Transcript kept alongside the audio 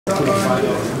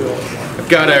I've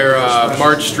got our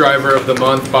March Driver of the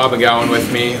Month, Bob McGowan,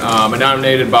 with me. I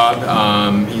nominated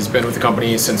Bob. He's been with the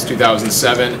company since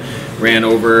 2007, ran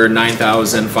over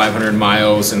 9,500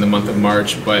 miles in the month of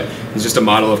March, but he's just a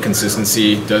model of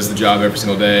consistency, does the job every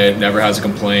single day, never has a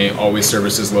complaint, always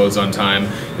services loads on time,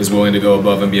 is willing to go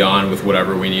above and beyond with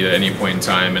whatever we need at any point in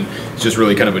time, and it's just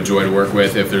really kind of a joy to work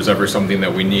with. If there's ever something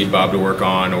that we need Bob to work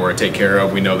on or take care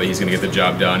of, we know that he's going to get the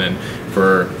job done. And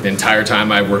for the entire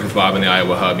time I've worked with Bob in the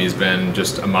Iowa Hub, he's been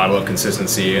just a model of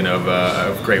consistency and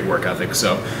of great work ethic.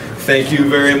 So thank you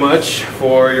very much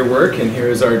for your work, and here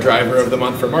is our Driver of the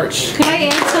Month for March. Can I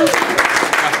add something?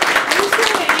 I just want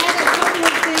to add a couple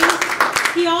of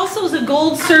things. He also is a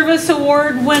Gold Service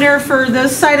Award winner for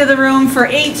this side of the room for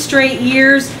 8 straight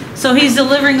years. So he's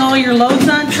delivering all your loads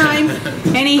on time,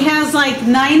 and he has like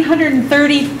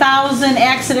 930,000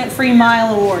 accident-free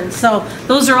mile awards. So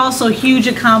those are also huge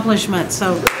accomplishments.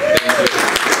 So.